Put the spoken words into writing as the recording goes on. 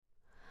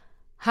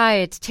Hi,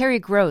 it's Terry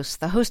Gross,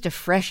 the host of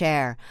Fresh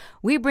Air.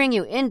 We bring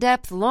you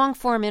in-depth,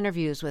 long-form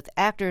interviews with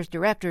actors,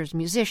 directors,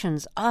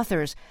 musicians,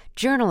 authors,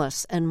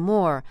 journalists, and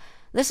more.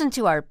 Listen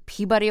to our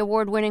Peabody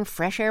Award-winning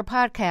Fresh Air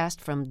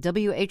podcast from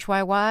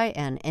WHYY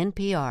and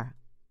NPR.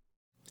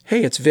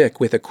 Hey, it's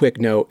Vic with a quick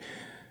note.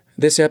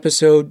 This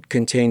episode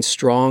contains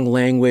strong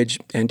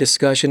language and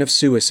discussion of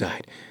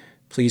suicide.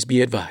 Please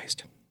be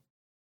advised.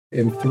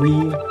 In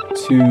 3,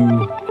 2,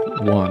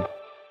 1.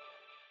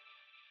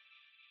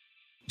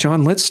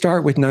 John, let's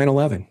start with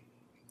 9/11.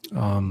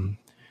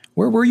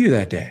 Where were you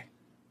that day?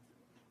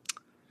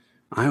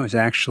 I was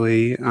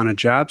actually on a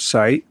job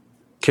site,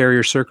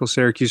 Carrier Circle,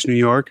 Syracuse, New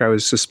York. I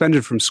was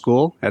suspended from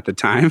school at the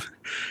time.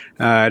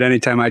 At any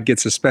time I'd get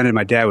suspended,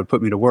 my dad would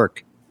put me to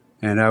work.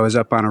 And I was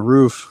up on a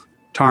roof,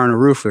 tarring a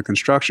roof with a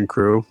construction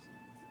crew.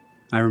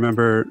 I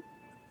remember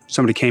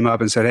somebody came up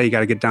and said, "Hey, you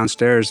got to get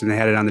downstairs." And they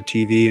had it on the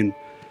TV, and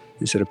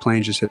they said a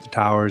plane just hit the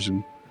towers,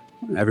 and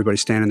everybody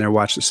standing there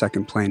watched the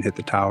second plane hit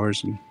the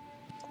towers. And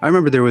I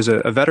remember there was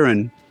a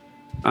veteran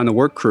on the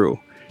work crew.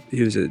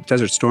 He was a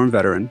Desert Storm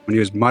veteran. When he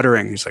was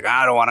muttering, he's like,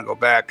 "I don't want to go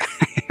back."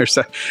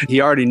 He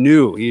already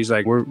knew. He's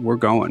like, we're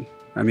going.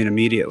 I mean,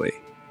 immediately.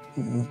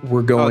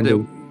 We're going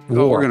to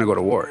war. We're going to go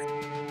to war.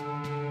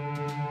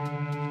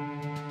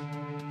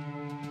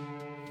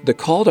 The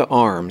call to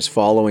arms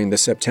following the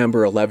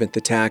September 11th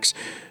attacks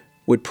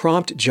would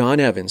prompt John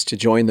Evans to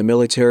join the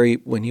military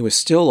when he was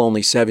still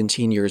only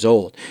 17 years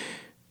old.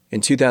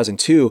 In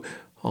 2002,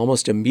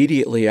 almost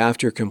immediately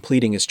after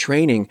completing his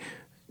training,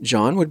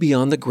 John would be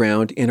on the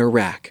ground in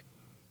Iraq.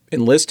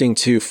 Enlisting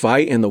to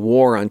fight in the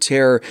war on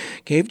terror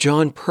gave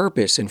John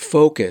purpose and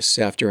focus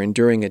after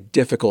enduring a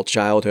difficult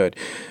childhood.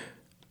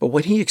 But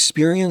what he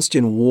experienced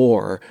in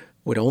war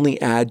would only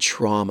add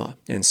trauma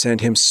and send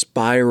him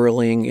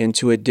spiraling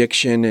into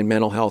addiction and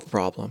mental health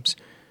problems.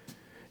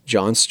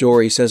 John's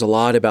story says a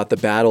lot about the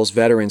battles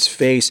veterans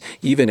face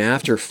even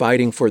after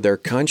fighting for their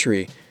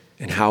country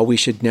and how we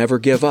should never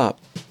give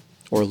up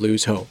or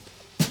lose hope.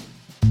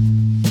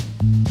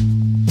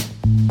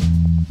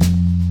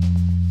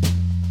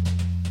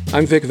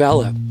 I'm Vic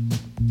Vella.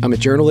 I'm a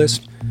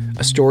journalist,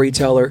 a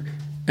storyteller,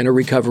 and a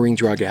recovering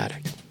drug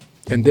addict.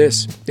 And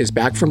this is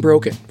Back from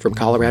Broken from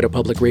Colorado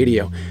Public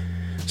Radio.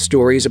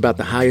 Stories about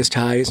the highest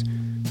highs,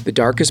 the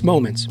darkest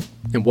moments,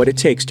 and what it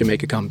takes to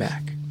make a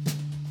comeback.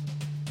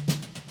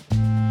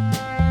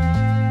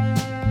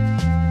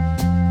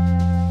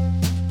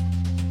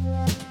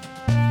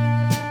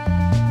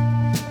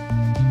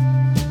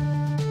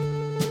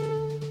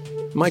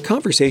 My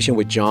conversation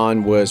with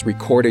John was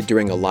recorded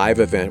during a live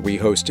event we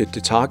hosted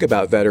to talk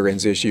about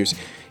veterans issues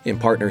in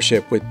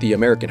partnership with the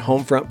American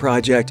Homefront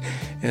Project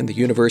and the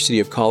University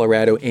of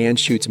Colorado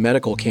Anschutz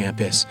Medical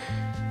Campus.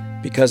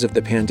 Because of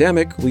the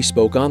pandemic, we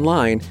spoke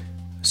online,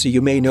 so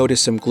you may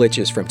notice some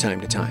glitches from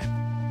time to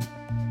time.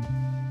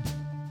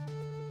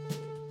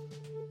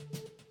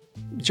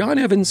 John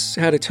Evans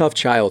had a tough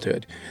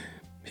childhood.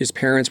 His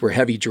parents were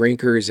heavy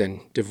drinkers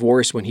and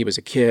divorced when he was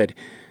a kid.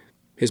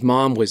 His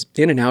mom was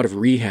in and out of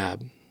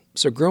rehab.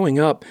 So growing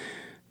up,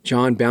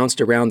 John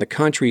bounced around the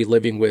country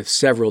living with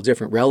several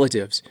different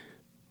relatives.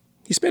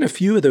 He spent a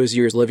few of those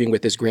years living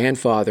with his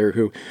grandfather,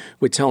 who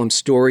would tell him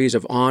stories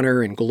of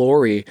honor and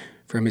glory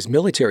from his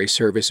military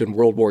service in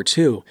World War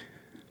II.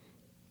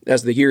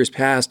 As the years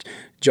passed,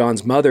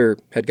 John's mother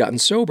had gotten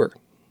sober.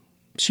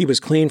 She was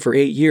clean for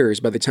 8 years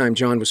by the time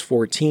John was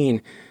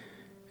 14,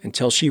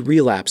 until she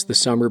relapsed the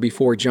summer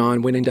before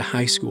John went into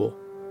high school.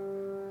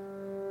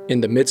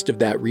 In the midst of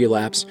that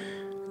relapse,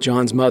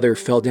 John's mother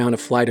fell down a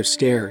flight of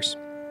stairs.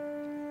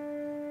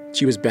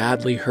 She was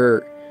badly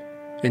hurt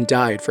and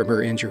died from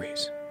her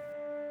injuries.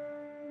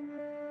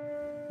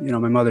 You know,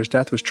 my mother's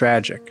death was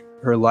tragic.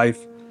 Her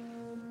life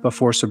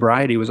before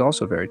sobriety was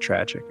also very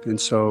tragic. And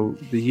so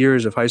the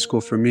years of high school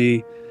for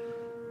me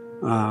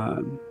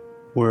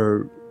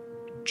were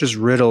just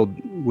riddled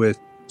with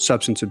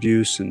substance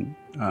abuse and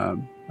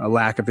a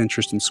lack of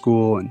interest in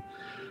school. And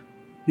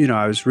you know,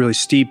 I was really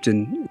steeped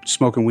in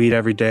smoking weed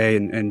every day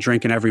and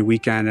drinking every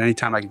weekend,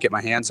 anytime I could get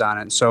my hands on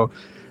it. And so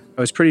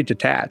I was pretty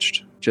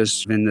detached,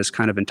 just in this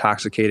kind of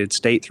intoxicated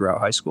state throughout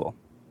high school.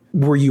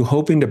 Were you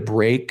hoping to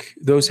break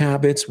those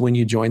habits when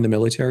you joined the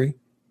military?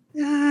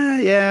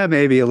 Yeah,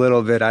 maybe a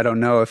little bit. I don't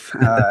know if,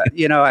 I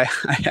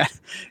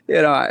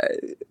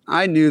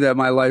knew that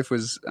my life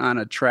was on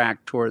a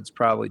track towards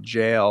probably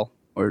jail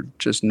or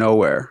just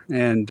nowhere.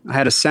 And I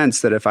had a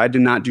sense that if I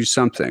did not do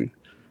something,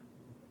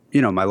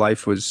 you know, my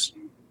life was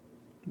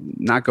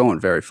not going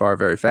very far,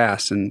 very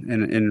fast.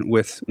 And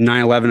with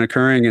 9/11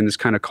 occurring and this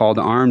kind of call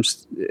to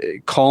arms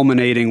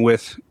culminating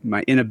with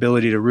my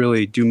inability to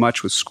really do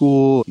much with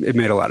school, it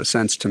made a lot of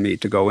sense to me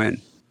to go in.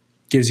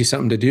 Gives you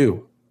something to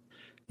do.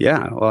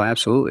 Yeah, well,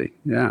 absolutely.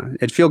 Yeah,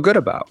 it'd feel good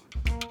about.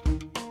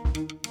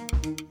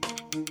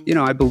 You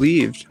know, I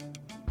believed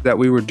that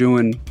we were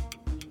doing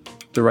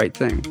the right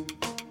thing.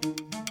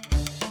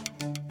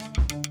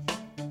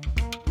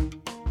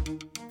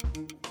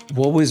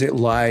 What was it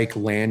like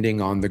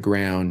landing on the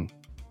ground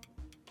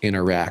in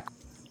Iraq?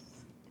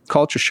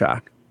 Culture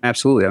shock.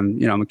 Absolutely.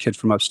 I'm a kid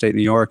from upstate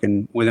New York,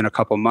 and within a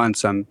couple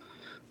months, I'm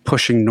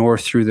pushing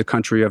north through the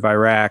country of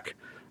Iraq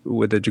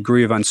with a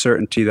degree of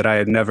uncertainty that I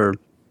had never,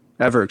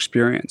 ever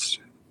experienced.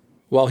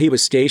 While he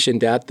was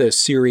stationed at the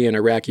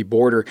Syrian-Iraqi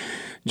border,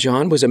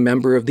 John was a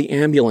member of the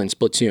ambulance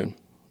platoon,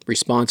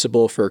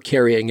 responsible for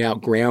carrying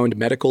out ground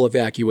medical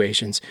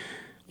evacuations.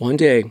 One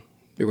day,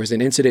 there was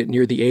an incident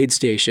near the aid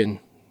station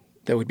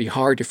that would be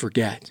hard to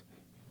forget.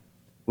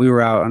 We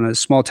were out on a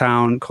small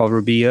town called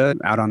Rabia,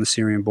 out on the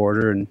Syrian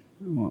border, and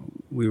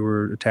we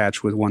were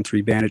attached with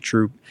 1-3 Bandit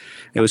Troop.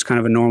 It was kind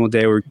of a normal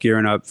day. We were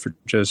gearing up for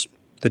just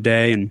the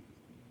day, and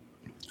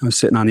I was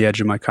sitting on the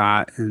edge of my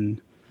cot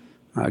and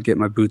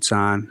getting my boots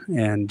on,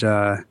 and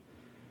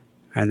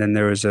then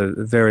there was a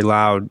very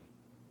loud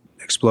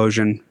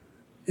explosion,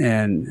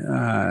 and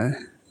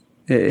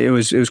it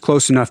was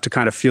close enough to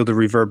kind of feel the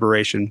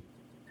reverberation.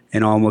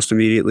 And almost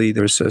immediately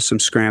there was some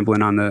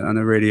scrambling on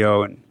the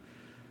radio, and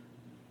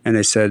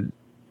they said,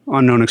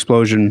 unknown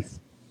explosion,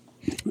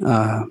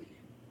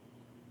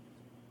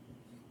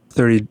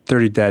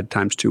 30 dead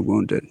times 2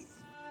 wounded.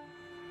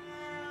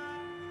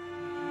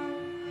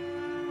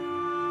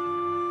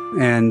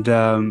 And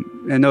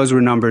those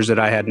were numbers that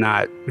I had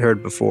not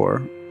heard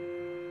before.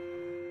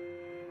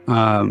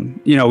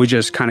 We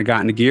just kind of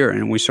got into gear,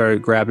 and we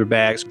started grabbing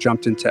bags,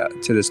 jumped into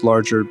this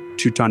larger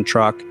 2-ton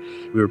truck.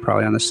 We were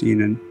probably on the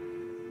scene in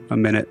a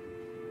minute,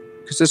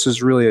 because this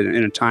was really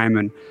in a time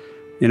in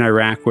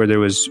Iraq where there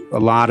was a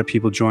lot of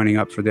people joining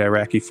up for the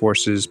Iraqi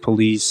forces,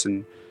 police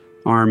and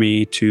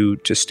army, to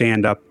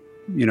stand up,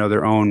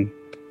 their own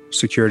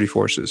security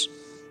forces.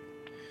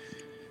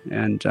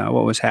 And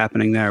what was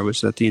happening there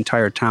was that the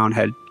entire town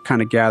had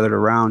kind of gathered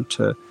around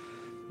to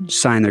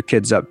sign their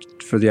kids up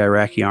for the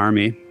Iraqi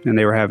army, and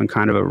they were having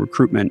kind of a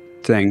recruitment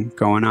thing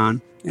going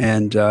on.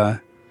 And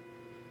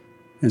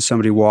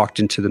somebody walked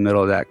into the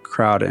middle of that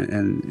crowd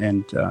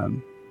and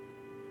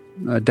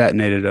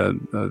detonated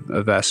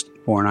a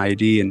vest-borne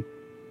IED,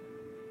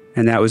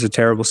 and that was a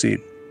terrible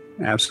scene,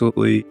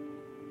 absolutely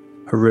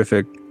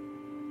horrific.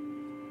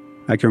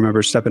 I can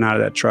remember stepping out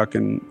of that truck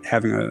and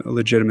having a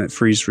legitimate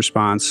freeze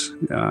response,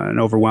 an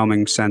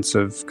overwhelming sense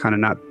of kind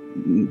of not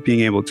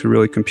being able to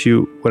really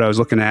compute what I was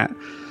looking at.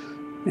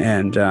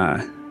 And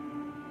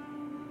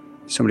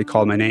somebody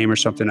called my name or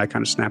something. I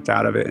kind of snapped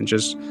out of it, and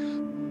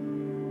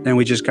then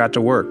we just got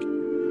to work.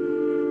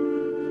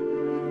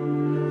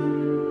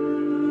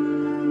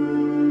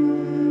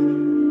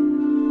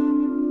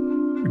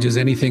 Does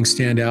anything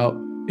stand out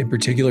in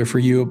particular for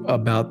you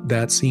about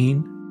that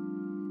scene?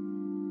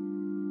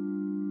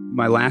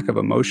 My lack of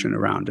emotion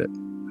around it,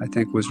 I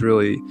think, was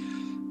really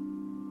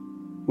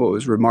what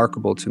was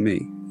remarkable to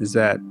me, is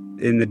that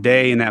in the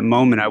day, in that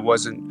moment, I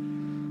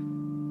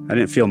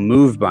didn't feel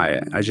moved by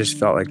it. I just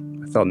felt like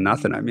I felt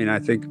nothing. I mean, I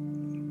think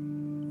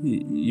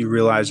you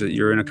realize that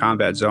you're in a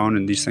combat zone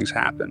and these things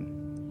happen,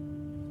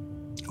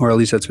 or at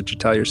least that's what you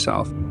tell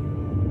yourself.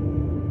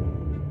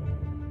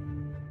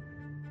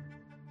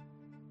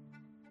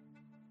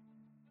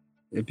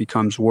 It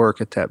becomes work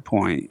at that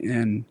point,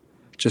 and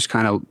just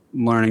kind of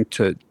learning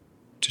to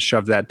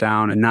shove that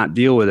down and not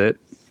deal with it,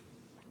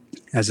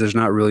 as there's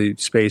not really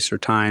space or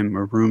time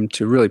or room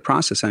to really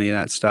process any of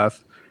that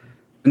stuff.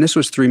 And this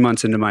was 3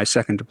 months into my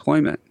second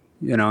deployment,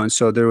 and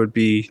so there would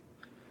be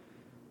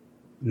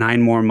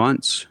 9 more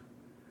months,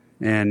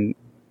 and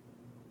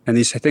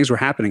these things were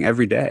happening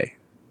every day,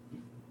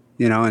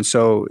 and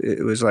so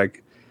it was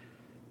like,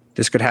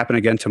 this could happen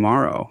again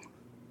tomorrow.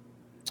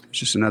 It's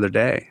just another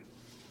day.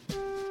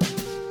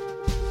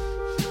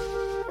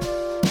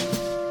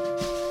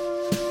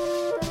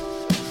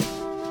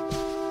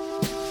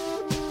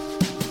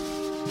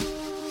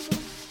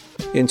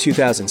 In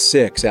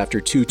 2006, after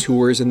 2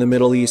 tours in the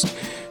Middle East,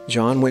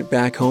 John went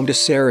back home to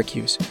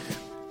Syracuse.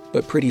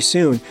 But pretty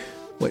soon,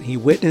 what he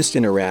witnessed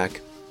in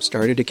Iraq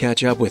started to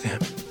catch up with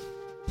him.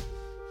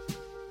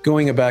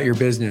 Going about your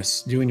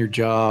business, doing your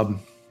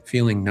job,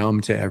 feeling numb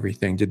to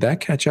everything, did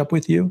that catch up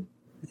with you?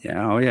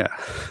 Yeah, oh yeah.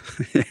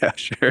 Yeah,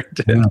 sure it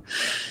did. Yeah.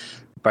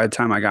 By the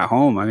time I got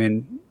home,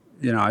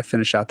 I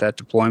finished out that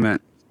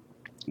deployment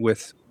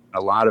with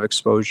a lot of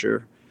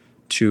exposure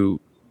to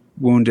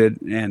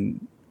wounded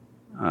and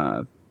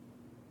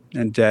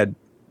dead,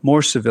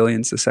 more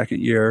civilians the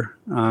second year.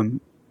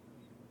 And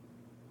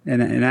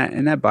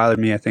that bothered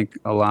me, I think,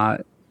 a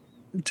lot,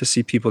 to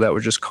see people that were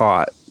just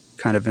caught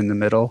kind of in the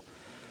middle.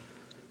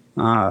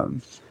 I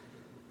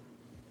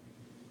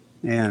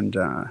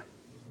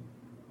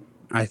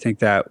think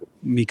that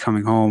me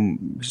coming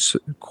home was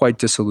quite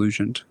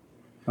disillusioned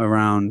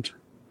around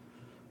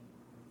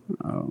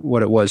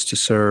what it was to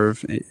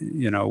serve,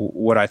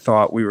 what I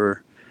thought we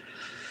were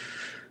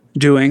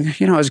doing.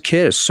 As a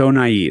kid, so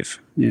naive,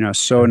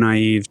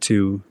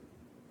 to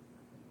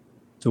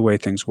the way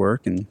things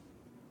work. And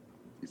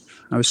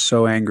I was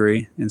so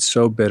angry and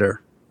so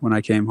bitter when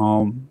I came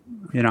home.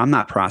 I'm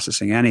not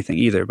processing anything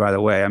either, by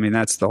the way. I mean,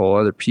 that's the whole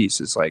other piece.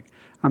 It's like,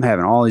 I'm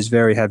having all these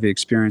very heavy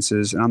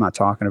experiences, and I'm not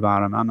talking about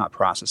them. I'm not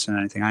processing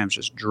anything. I am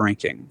just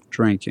drinking.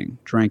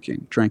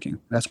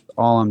 That's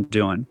all I'm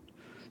doing.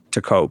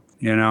 to cope.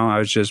 I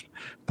was just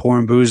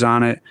pouring booze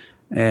on it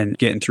and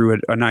getting through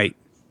it a night,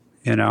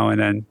 and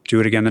then do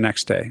it again the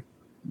next day.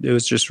 It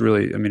was just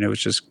really, it was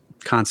just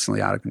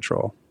constantly out of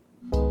control.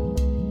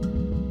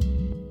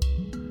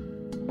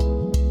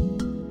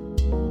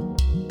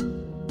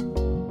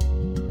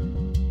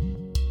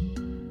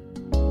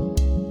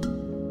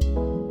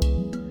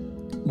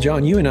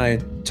 John, you and I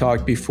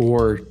talked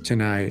before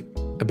tonight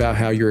about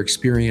how your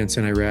experience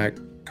in Iraq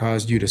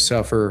caused you to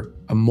suffer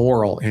a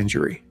moral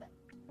injury.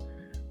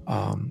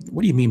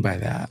 What do you mean by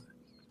that?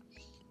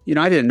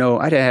 I didn't know,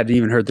 I hadn't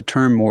even heard the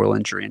term moral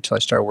injury until I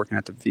started working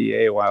at the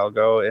VA a while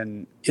ago.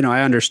 And,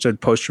 I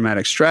understood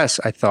post-traumatic stress,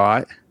 I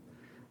thought.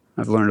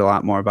 I've learned a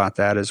lot more about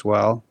that as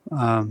well.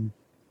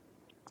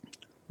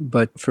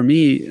 But for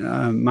me,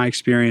 my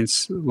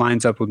experience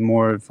lines up with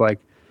more of like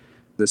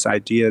this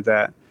idea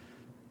that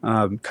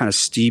kind of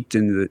steeped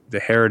in the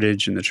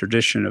heritage and the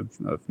tradition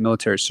of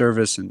military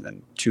service, and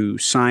then to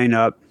sign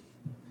up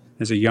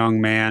as a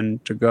young man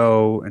to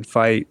go and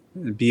fight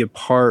and be a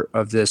part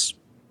of this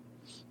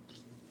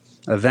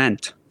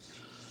event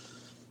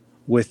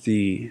with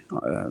the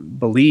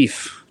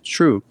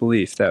true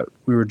belief that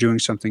we were doing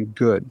something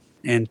good,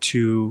 and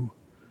to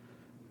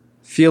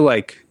feel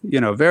like,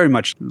 very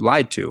much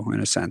lied to in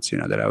a sense,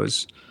 that I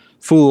was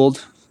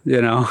fooled,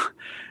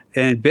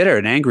 and bitter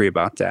and angry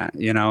about that,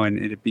 and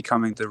it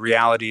becoming the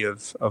reality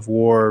of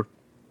war.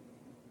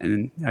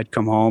 And I'd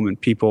come home and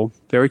people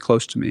very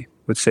close to me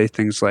would say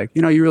things like,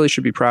 you really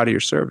should be proud of your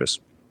service.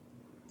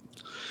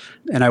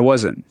 And I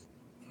wasn't,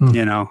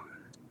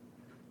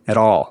 at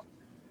all.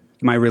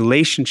 My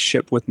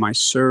relationship with my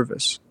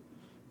service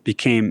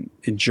became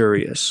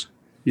injurious,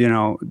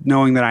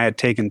 knowing that I had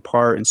taken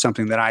part in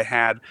something that I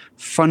had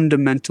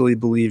fundamentally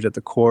believed at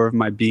the core of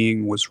my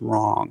being was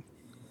wrong.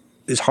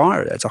 Is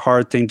hard. It's a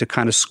hard thing to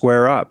kind of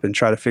square up and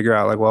try to figure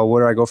out, like, well,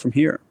 where do I go from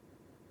here?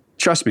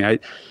 Trust me,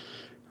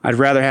 I'd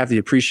rather have the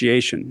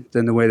appreciation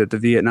than the way that the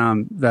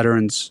Vietnam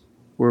veterans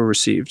were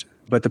received.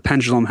 But the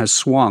pendulum has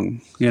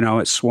swung.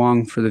 It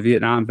swung for the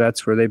Vietnam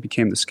vets, where they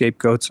became the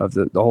scapegoats of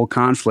the whole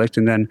conflict.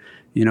 And then,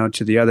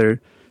 to the other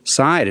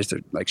side, is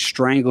they're like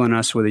strangling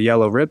us with a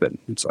yellow ribbon.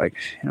 It's like,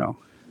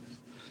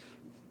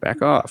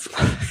 back off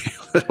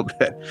a little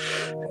bit,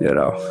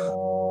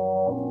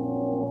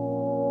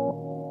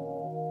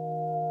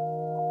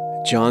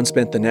 John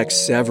spent the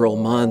next several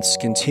months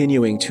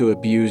continuing to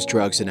abuse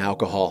drugs and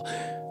alcohol.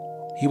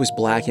 He was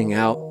blacking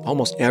out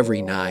almost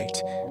every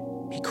night.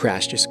 He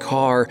crashed his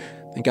car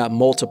and got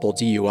multiple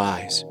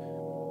DUIs.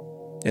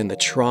 And the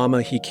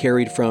trauma he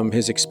carried from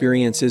his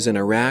experiences in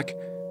Iraq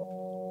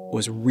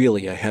was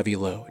really a heavy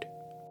load.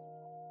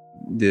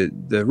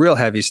 The real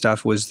heavy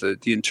stuff was the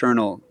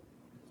internal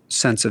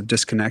sense of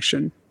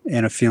disconnection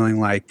and a feeling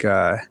like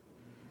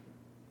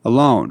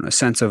alone. The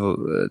sense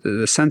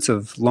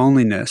of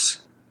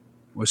loneliness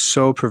was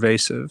so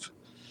pervasive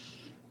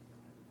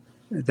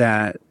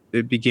that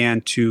it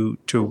began to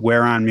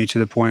wear on me to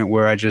the point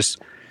where I just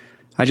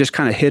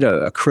kind of hit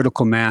a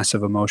critical mass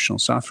of emotional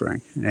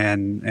suffering,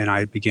 and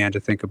I began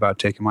to think about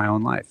taking my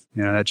own life.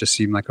 That just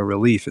seemed like a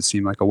relief. It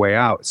seemed like a way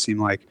out. It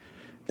seemed like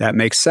that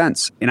makes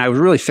sense. And I was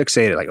really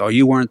fixated, like, oh,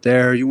 you weren't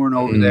there, you weren't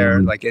over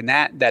there. Like, and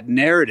that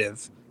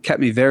narrative kept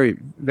me very,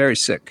 very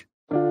sick.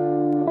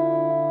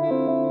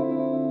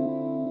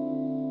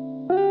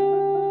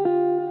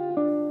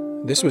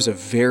 This was a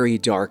very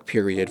dark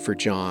period for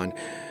John.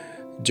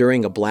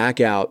 During a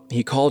blackout,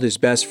 he called his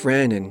best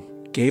friend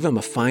and gave him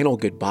a final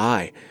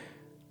goodbye.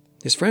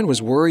 His friend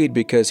was worried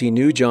because he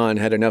knew John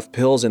had enough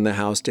pills in the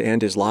house to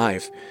end his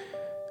life.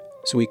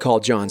 So he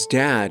called John's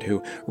dad,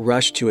 who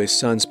rushed to his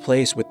son's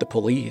place with the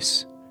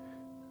police.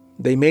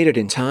 They made it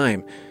in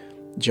time.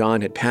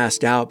 John had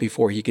passed out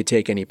before he could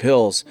take any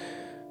pills.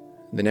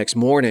 The next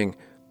morning,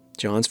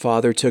 John's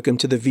father took him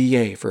to the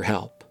VA for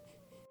help.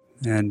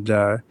 And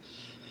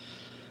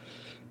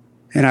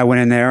I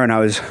went in there and I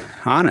was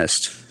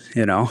honest,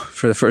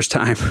 for the first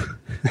time,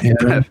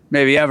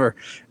 maybe ever.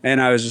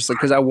 And I was just like,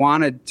 because I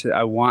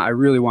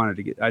really wanted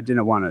to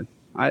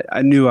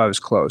I knew I was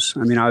close.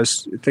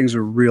 Things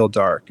were real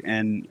dark.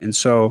 And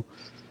so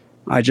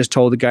I just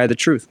told the guy the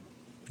truth,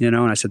 and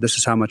I said, this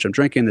is how much I'm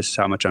drinking. This is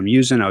how much I'm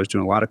using. I was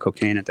doing a lot of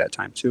cocaine at that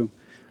time too.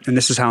 And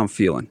this is how I'm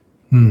feeling.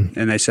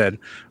 And they said,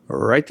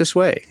 right this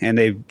way. And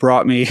they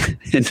brought me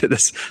into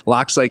this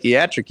locked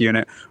psychiatric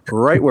unit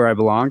right where I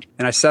belonged.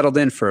 And I settled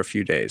in for a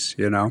few days,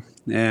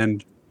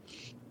 and,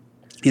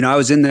 I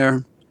was in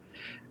there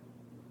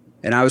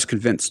and I was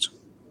convinced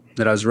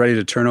that I was ready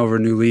to turn over a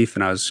new leaf,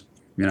 and I was,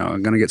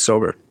 I'm going to get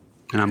sober,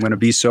 and I'm going to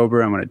be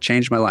sober. I'm going to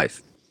change my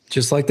life.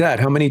 Just like that.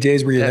 How many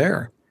days were you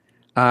there?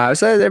 I was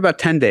there about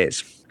 10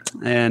 days,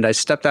 and I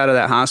stepped out of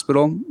that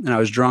hospital and I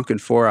was drunk in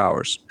 4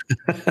 hours.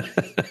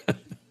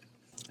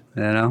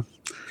 And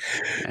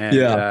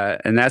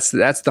that's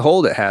the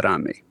hold it had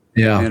on me.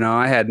 Yeah.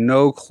 I had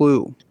no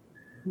clue.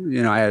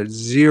 I had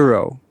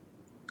zero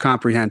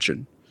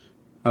comprehension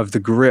of the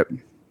grip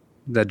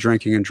that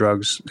drinking and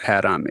drugs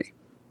had on me.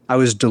 I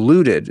was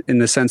deluded in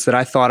the sense that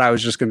I thought I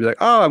was just going to be like,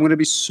 oh, I'm going to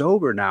be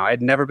sober now.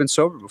 I'd never been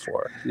sober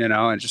before,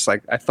 and just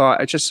like, I thought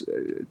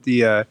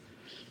the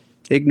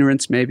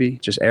ignorance, maybe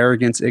just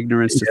arrogance,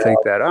 ignorance to think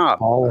that,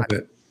 all of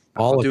it,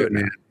 I'll do it,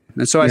 man.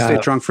 And so I stayed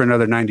drunk for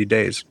another 90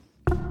 days.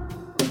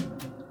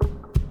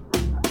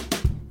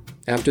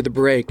 After the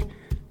break,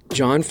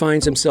 John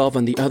finds himself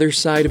on the other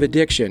side of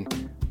addiction,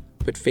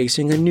 but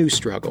facing a new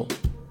struggle.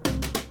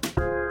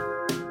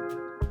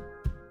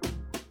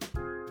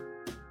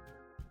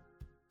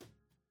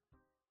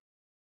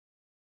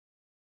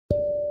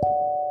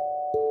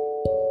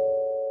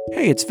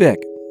 Hey, it's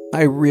Vic.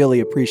 I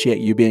really appreciate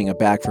you being a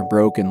Back from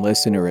Broken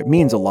listener. It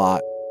means a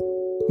lot.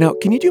 Now,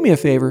 can you do me a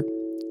favor?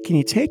 Can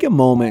you take a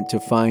moment to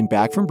find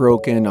Back from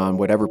Broken on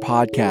whatever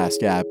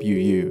podcast app you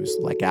use,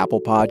 like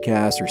Apple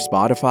Podcasts or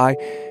Spotify,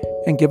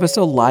 and give us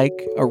a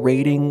like, a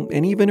rating,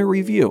 and even a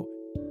review?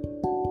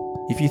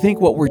 If you think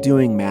what we're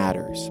doing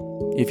matters,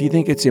 if you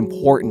think it's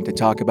important to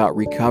talk about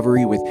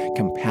recovery with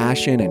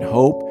compassion and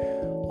hope,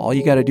 all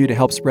you got to do to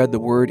help spread the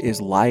word is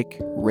like,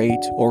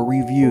 rate, or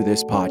review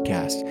this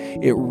podcast.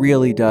 It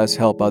really does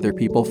help other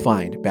people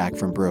find Back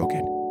from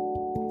Broken.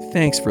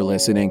 Thanks for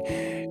listening,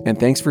 and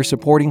thanks for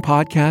supporting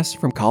podcasts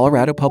from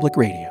Colorado Public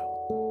Radio.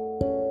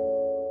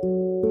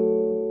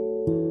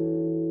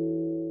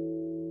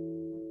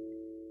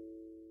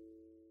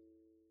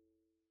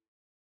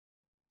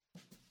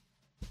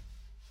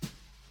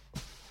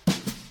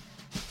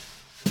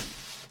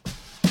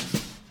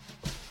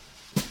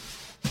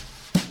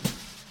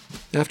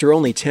 After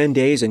only 10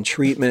 days in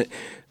treatment,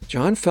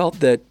 John felt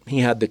that he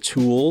had the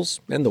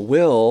tools and the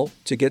will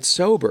to get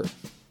sober,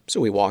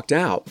 so he walked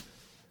out.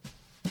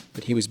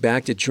 But he was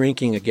back to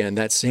drinking again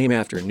that same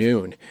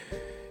afternoon.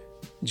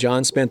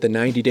 John spent the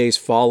 90 days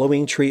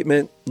following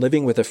treatment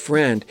living with a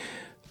friend,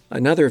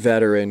 another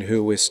veteran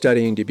who was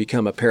studying to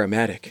become a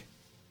paramedic.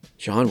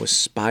 John was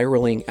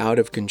spiraling out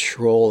of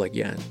control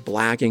again,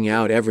 blacking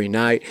out every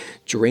night,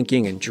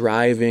 drinking and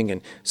driving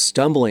and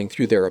stumbling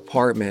through their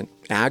apartment,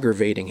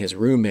 aggravating his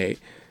roommate.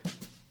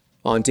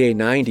 On day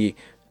 90,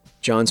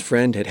 John's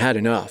friend had had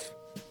enough,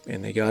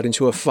 and they got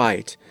into a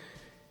fight.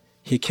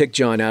 He kicked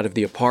John out of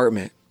the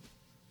apartment.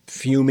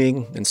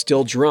 Fuming and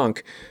still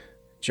drunk,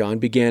 John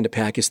began to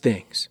pack his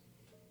things.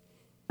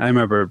 I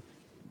remember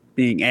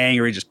being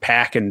angry, just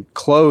packing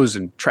clothes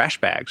and trash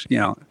bags,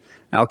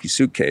 Alky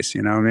suitcase,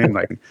 you know what I mean?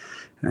 Like,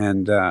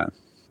 and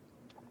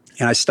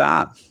I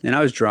stopped, and I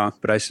was drunk,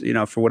 but I,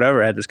 for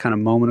whatever, I had this kind of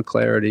moment of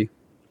clarity,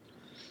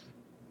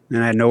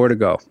 and I had nowhere to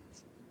go.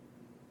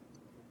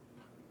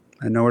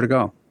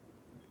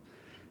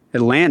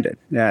 It landed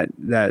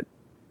that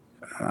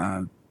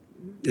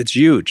it's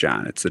you,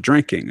 John. It's the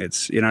drinking.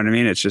 It's, you know what I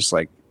mean? It's just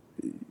like,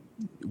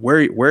 where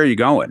are you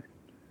going?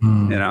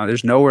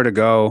 There's nowhere to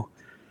go.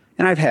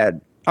 And I've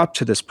had, up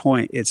to this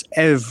point, it's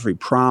every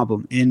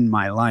problem in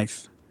my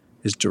life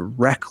is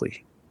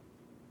directly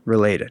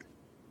related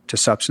to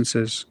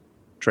substances,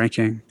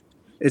 drinking.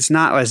 It's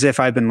not as if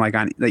I've been like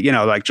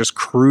just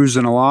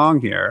cruising along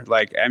here.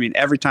 Like, I mean,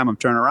 every time I'm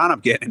turning around, I'm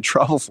getting in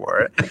trouble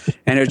for it.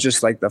 And it's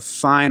just like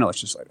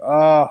it's just like,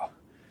 oh,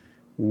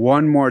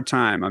 one more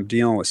time I'm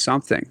dealing with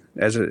something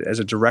as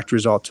a direct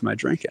result to my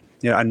drinking.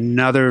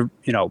 Another,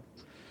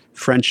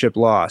 friendship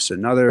loss,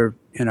 another,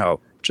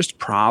 just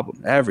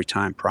problem. Every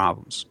time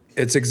problems.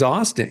 It's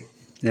exhausting.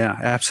 Yeah,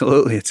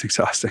 absolutely. It's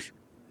exhausting.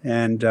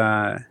 And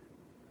I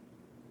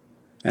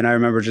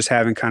remember just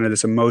having kind of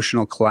this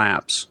emotional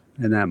collapse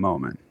in that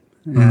moment,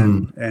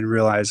 and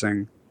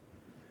realizing,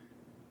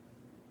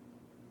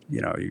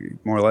 you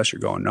more or less you're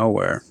going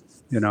nowhere,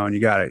 and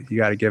you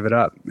gotta give it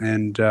up.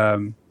 And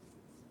the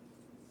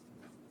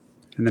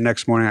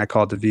next morning I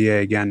called the VA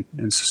again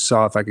and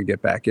saw if I could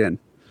get back in,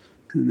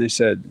 and they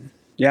said,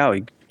 "Yeah,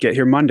 we get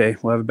here Monday.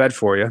 We'll have a bed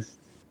for you."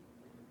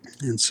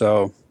 And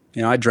so,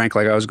 I drank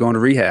like I was going to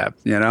rehab.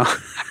 Get it out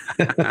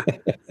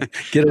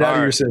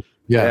of your system.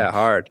 Yeah,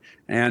 hard.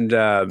 And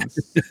and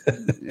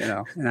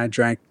I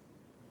drank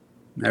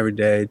every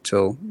day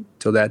till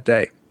that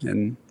day.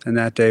 And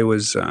that day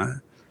was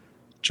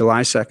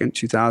July 2nd,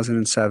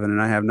 2007,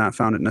 and I have not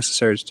found it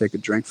necessary to take a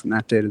drink from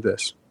that day to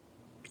this,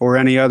 or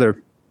any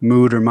other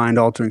mood or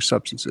mind-altering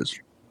substances.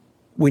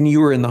 When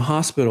you were in the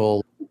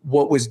hospital,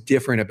 what was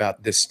different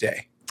about this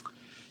day?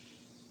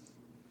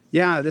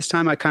 Yeah, this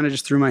time I kind of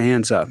just threw my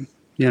hands up.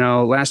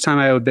 Last time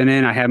I had been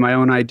in, I had my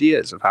own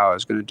ideas of how I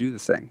was going to do the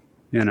thing.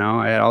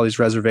 I had all these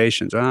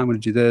reservations. I'm going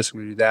to do this, I'm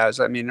going to do that.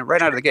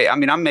 Right out of the gate.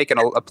 I'm making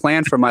a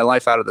plan for my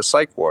life out of the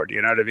psych ward.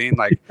 You know what I mean?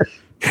 Like,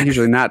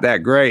 usually not that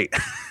great.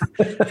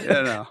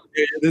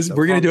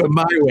 We're going to do it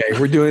my way.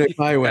 We're doing it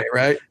my way,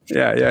 right?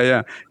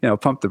 Yeah.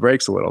 Pump the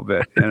brakes a little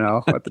bit,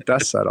 let the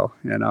dust settle,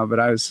 but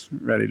I was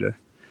ready to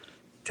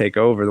take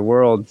over the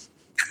world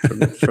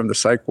from the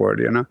psych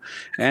ward,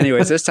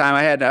 Anyways, this time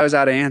I was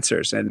out of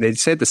answers, and they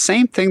said the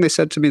same thing they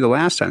said to me the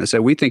last time. They said,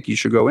 "We think you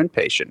should go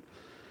inpatient."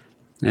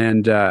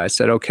 And I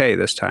said, okay,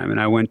 this time. And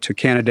I went to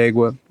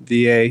Canandaigua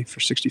VA for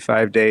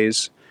 65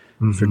 days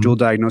for dual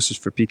diagnosis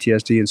for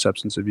PTSD and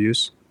substance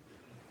abuse.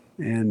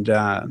 And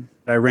I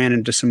ran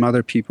into some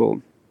other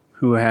people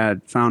who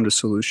had found a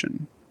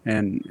solution.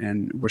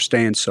 and were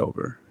staying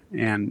sober.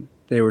 And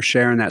they were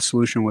sharing that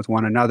solution with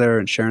one another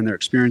and sharing their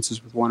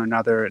experiences with one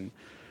another and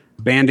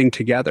banding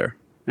together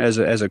as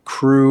a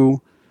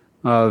crew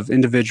of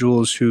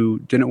individuals who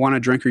didn't want to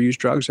drink or use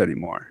drugs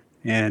anymore.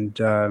 And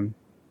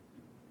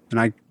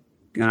I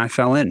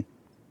fell in.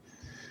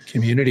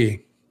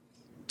 Community.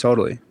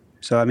 Totally.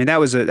 So, I mean, that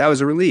was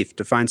a relief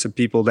to find some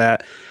people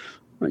that,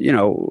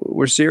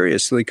 were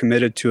seriously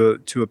committed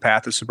to a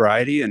path of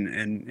sobriety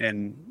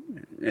and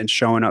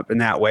showing up in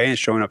that way and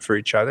showing up for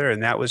each other.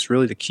 And that was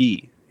really the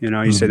key.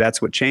 You say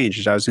that's what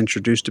changed. I was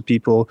introduced to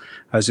people.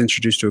 I was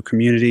introduced to a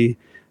community,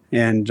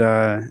 and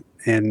I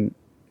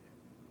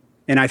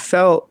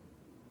felt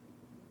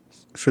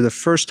for the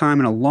first time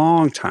in a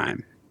long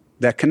time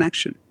that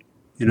connection.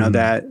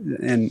 That,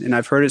 and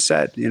I've heard it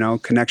said,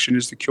 connection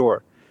is the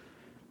cure.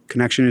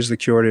 Connection is the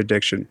cure to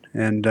addiction,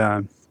 and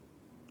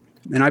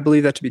I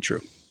believe that to be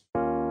true.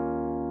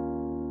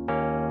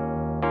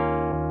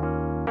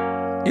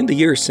 In the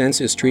years since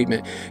his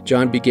treatment,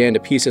 John began to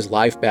piece his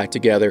life back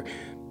together.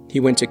 He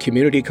went to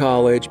community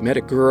college, met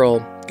a girl,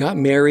 got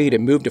married,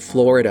 and moved to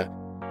Florida.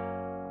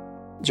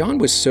 John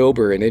was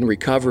sober and in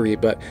recovery,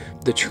 but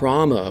the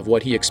trauma of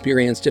what he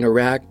experienced in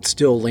Iraq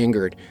still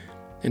lingered,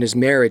 and his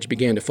marriage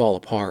began to fall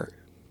apart.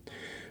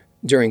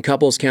 During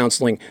couples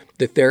counseling,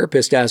 the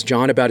therapist asked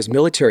John about his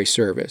military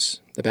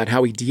service, about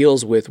how he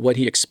deals with what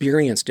he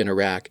experienced in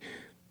Iraq.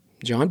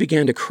 John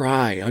began to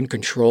cry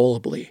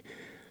uncontrollably.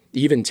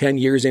 Even 10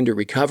 years into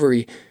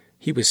recovery,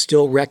 he was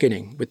still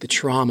reckoning with the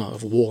trauma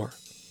of war.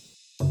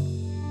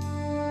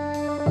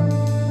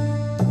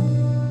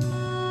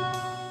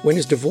 When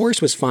his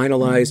divorce was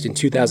finalized in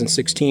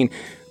 2016,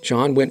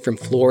 John went from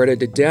Florida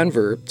to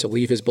Denver to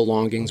leave his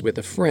belongings with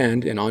a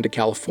friend and on to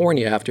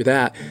California after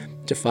that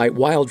to fight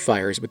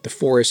wildfires with the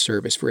Forest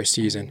Service for a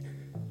season.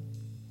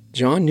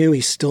 John knew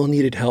he still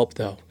needed help,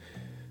 though.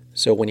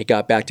 So when he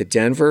got back to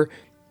Denver,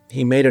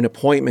 he made an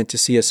appointment to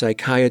see a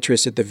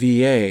psychiatrist at the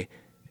VA,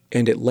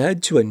 and it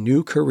led to a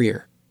new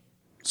career.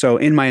 So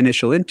in my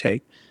initial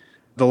intake,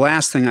 the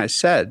last thing I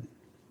said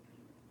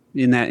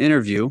in that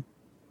interview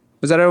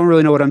was that I don't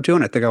really know what I'm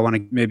doing. I think I want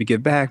to maybe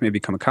give back, maybe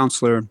become a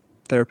counselor,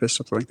 therapist,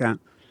 something like that.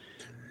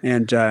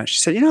 And she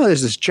said,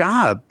 there's this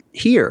job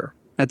here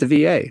at the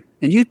VA,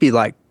 and you'd be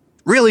like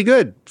really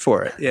good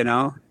for it.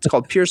 It's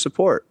called peer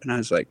support. And I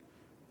was like,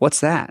 what's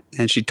that?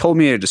 And she told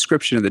me a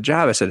description of the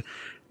job. I said,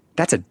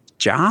 that's a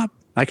job?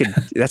 You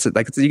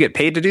get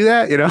paid to do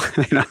that,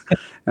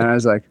 And I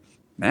was like,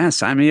 man,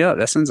 sign me up.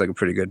 That sounds like a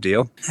pretty good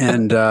deal.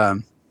 And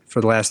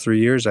for the last 3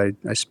 years, I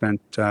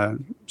spent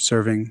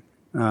serving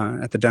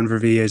at the Denver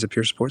VA as a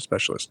peer support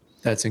specialist.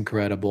 That's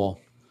incredible.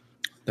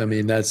 I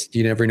mean,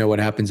 you never know what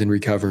happens in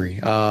recovery.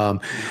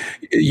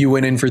 You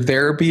went in for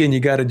therapy and you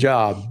got a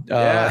job.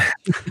 Yeah.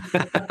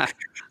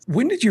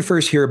 When did you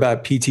first hear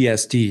about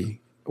PTSD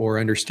or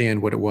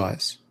understand what it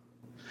was?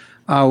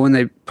 When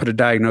they put a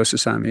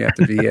diagnosis on me at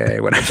the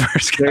VA when I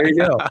first got There you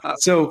go.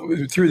 So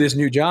through this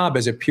new job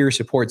as a peer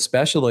support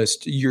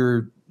specialist,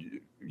 you're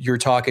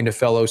talking to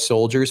fellow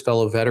soldiers,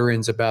 fellow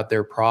veterans about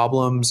their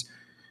problems,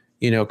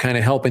 kind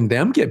of helping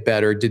them get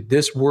better. Did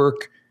this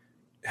work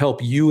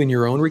help you in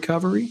your own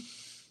recovery?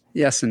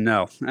 Yes and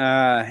no.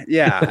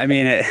 Yeah, I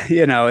mean,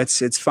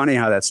 it's funny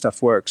how that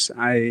stuff works.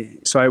 I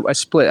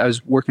split. I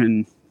was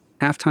working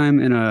half-time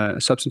in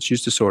a substance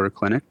use disorder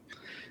clinic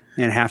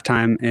and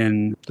half-time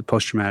in the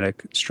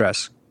post-traumatic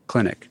stress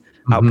clinic,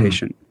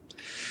 outpatient.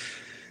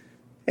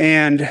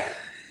 And,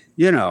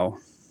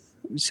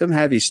 some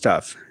heavy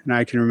stuff. And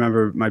I can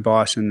remember my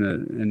boss in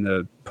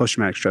the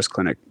post-traumatic stress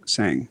clinic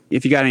saying,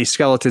 if you got any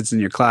skeletons in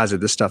your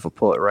closet, this stuff will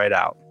pull it right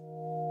out.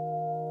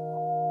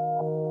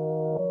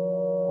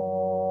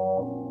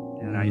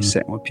 And I used to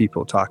sit with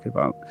people talking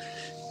about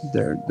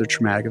their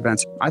traumatic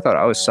events. I thought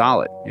I was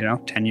solid,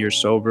 10 years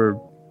sober,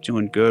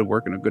 doing good,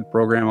 working a good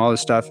program, all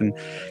this stuff, and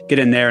get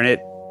in there and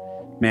it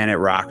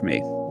rocked me.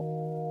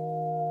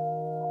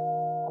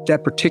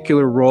 That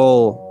particular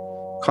role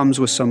comes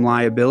with some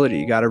liability.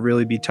 You got to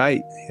really be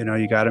tight.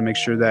 You got to make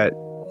sure that,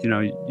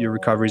 your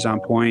recovery's on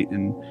point,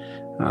 and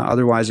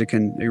otherwise it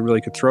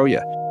really could throw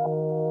you.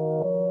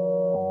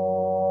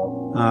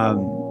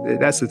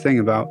 That's the thing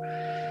about,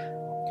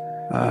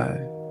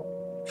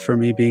 for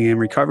me being in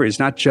recovery, it's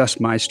not just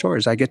my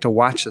stories. I get to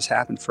watch this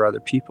happen for other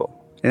people.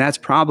 And that's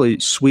probably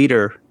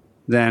sweeter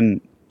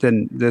than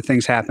the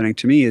things happening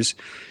to me is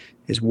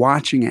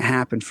watching it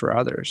happen for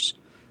others.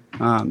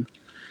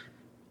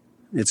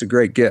 It's a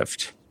great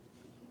gift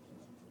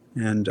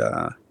and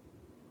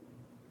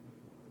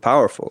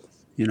powerful.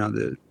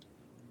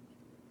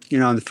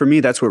 For me,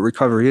 that's what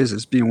recovery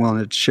is being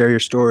willing to share your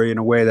story in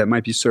a way that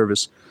might be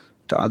service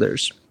to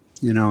others,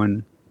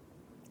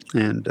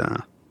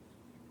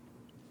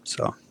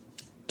 so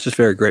just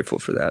very grateful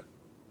for that.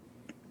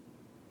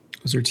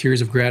 Those are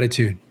tears of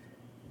gratitude.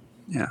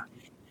 Yeah,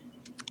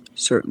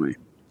 certainly.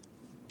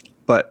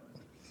 But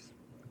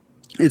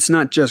it's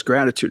not just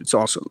gratitude. It's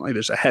also like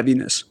there's a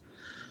heaviness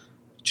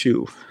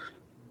to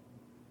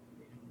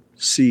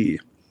see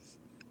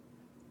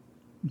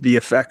the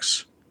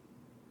effects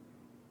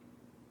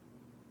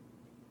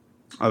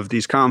of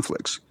these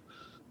conflicts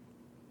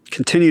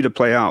continue to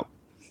play out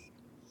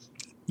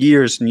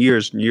years and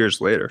years and years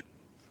later,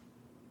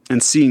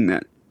 and seeing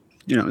that,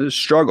 the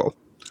struggle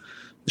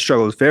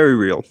is very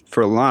real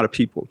for a lot of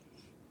people,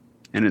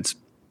 and it's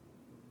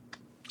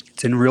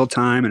in real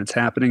time and it's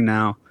happening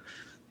now.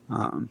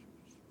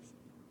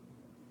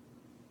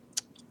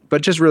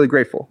 But just really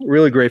grateful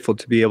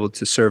to be able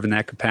to serve in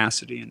that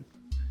capacity. And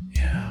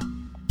Yeah.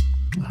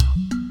 Wow.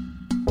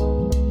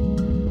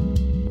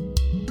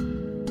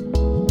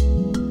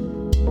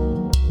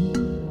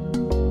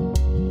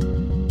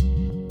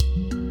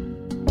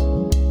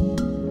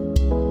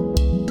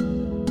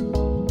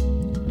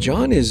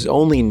 John is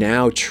only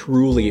now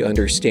truly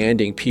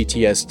understanding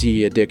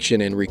PTSD, addiction,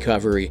 and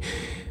recovery.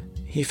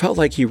 He felt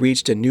like he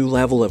reached a new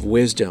level of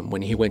wisdom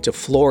when he went to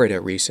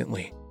Florida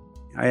recently.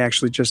 I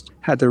actually just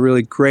had the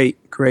really great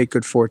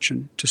good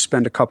fortune to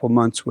spend a couple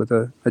months with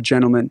a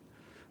gentleman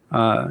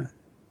down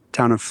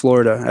in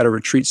Florida at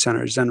a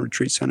Zen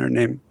retreat center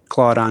named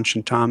Claude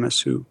Anshin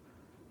Thomas, who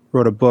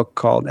wrote a book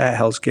called At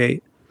Hell's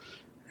Gate.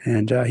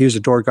 And he was a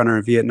door gunner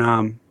in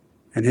Vietnam,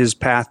 and his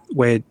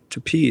pathway to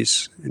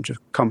peace and to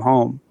come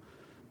home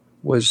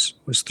was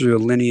through a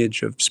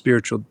lineage of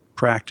spiritual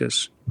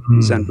practice,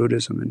 Zen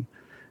Buddhism. And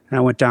I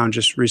went down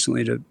just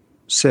recently to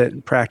sit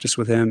and practice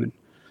with him, and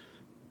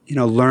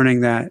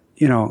learning that,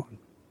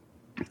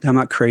 I'm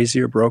not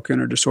crazy or broken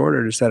or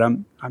disordered, is that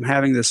I'm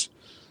having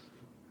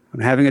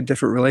a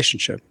different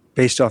relationship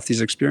based off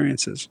these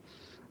experiences.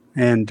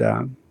 And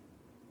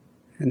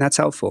that's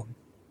helpful.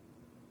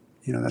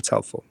 That's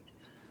helpful.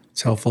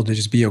 It's helpful to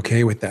just be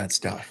okay with that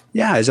stuff.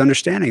 Yeah, is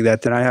understanding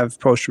that I have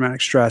post-traumatic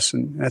stress,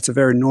 and that's a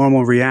very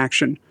normal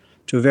reaction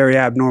to a very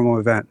abnormal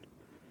event.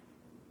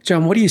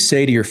 John, what do you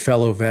say to your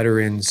fellow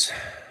veterans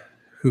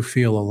who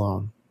feel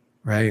alone,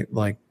 right?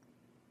 Like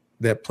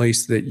that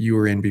place that you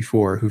were in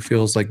before, who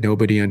feels like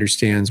nobody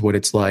understands what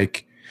it's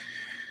like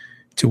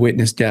to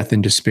witness death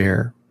and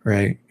despair,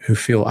 right? Who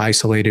feel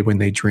isolated when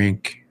they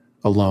drink,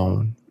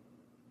 alone,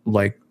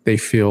 like they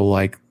feel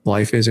like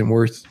life isn't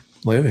worth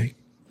living.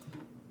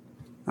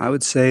 I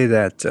would say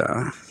that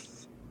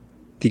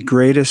the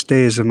greatest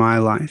days of my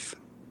life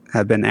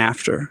have been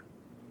after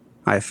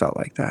I felt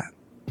like that.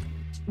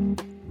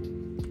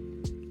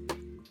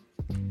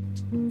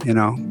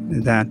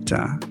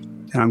 That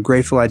I'm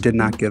grateful I did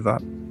not give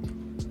up.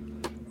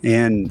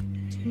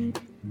 And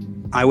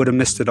I would have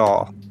missed it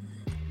all.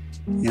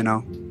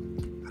 I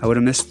would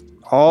have missed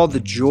all the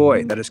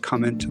joy that has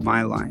come into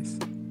my life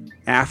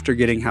after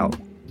getting help.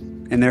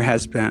 And there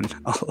has been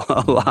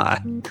a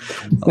lot.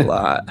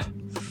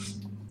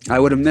 I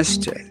would have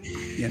missed it,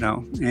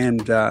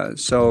 and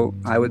so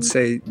I would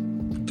say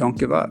don't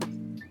give up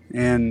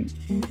and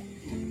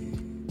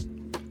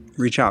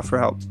reach out for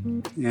help,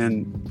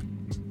 and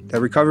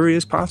that recovery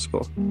is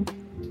possible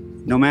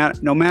no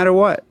matter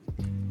what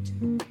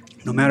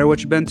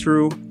you've been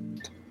through,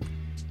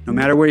 no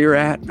matter where you're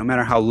at, no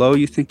matter how low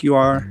you think you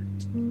are,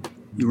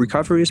 your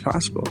recovery is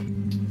possible.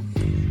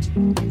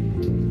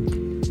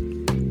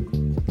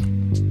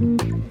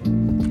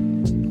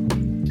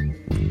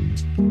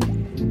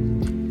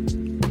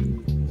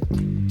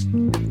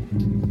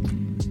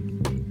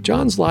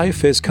 John's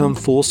life has come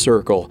full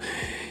circle.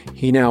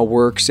 He now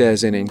works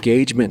as an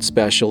engagement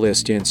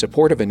specialist in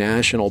support of a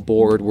national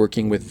board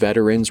working with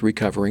veterans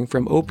recovering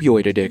from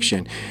opioid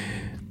addiction.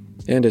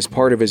 And as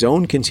part of his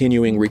own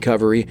continuing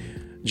recovery,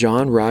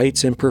 John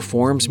writes and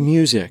performs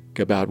music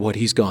about what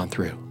he's gone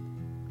through.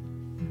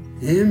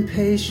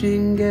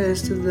 Impatient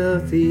guest of the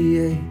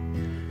VA,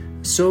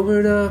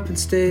 sobered up and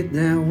stayed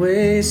that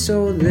way,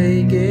 so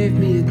they gave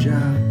me a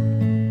job.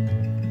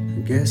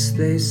 I guess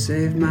they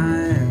saved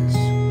my ass.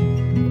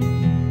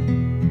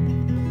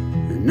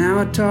 And now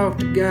I talk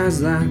to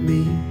guys like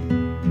me.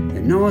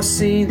 They know I've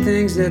seen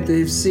things that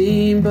they've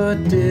seen, but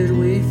did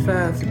we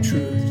fight for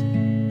truth?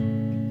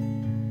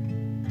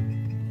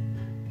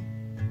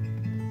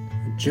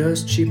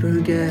 Just cheaper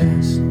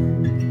gas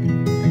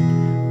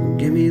will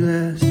give me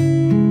less.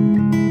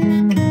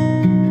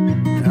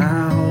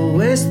 I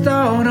always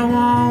thought I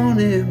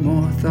wanted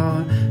more,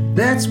 thought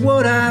that's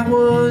what I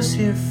was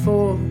here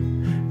for.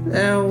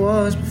 That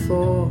was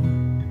before.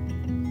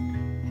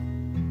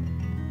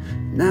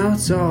 Now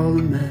it's all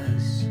a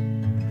mess.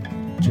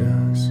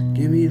 Just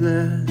give me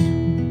less.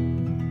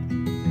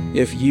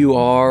 If you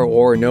are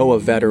or know a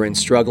veteran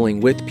struggling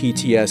with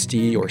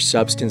PTSD or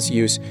substance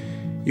use,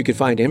 you can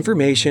find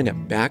information at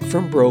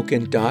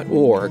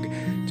backfrombroken.org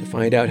to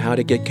find out how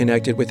to get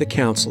connected with a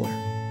counselor.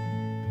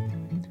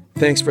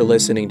 Thanks for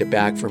listening to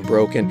Back from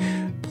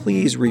Broken.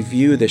 Please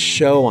review the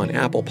show on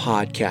Apple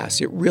Podcasts.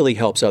 It really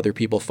helps other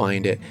people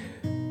find it.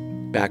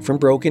 Back from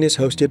Broken is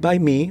hosted by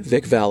me,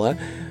 Vic Vela.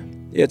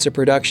 It's a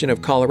production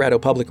of Colorado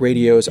Public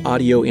Radio's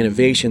Audio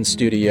Innovation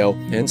Studio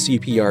and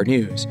CPR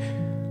News.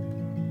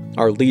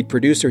 Our lead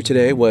producer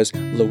today was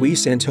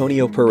Luis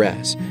Antonio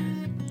Perez.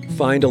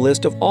 Find a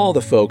list of all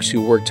the folks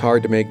who worked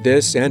hard to make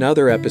this and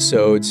other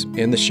episodes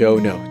in the show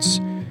notes.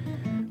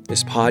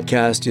 This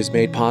podcast is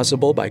made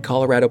possible by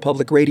Colorado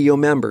Public Radio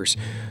members.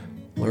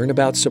 Learn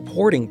about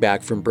supporting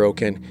Back from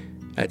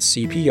Broken at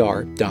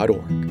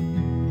CPR.org.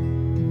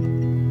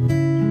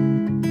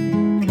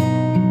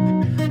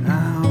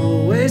 I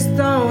always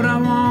thought I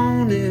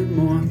wanted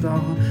more,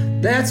 thought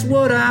that's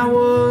what I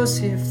was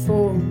here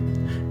for,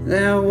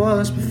 that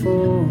was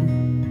before.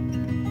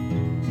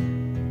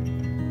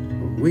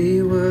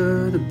 We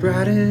were the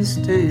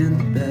brightest and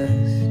the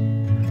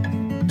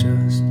best,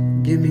 just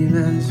give me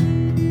less.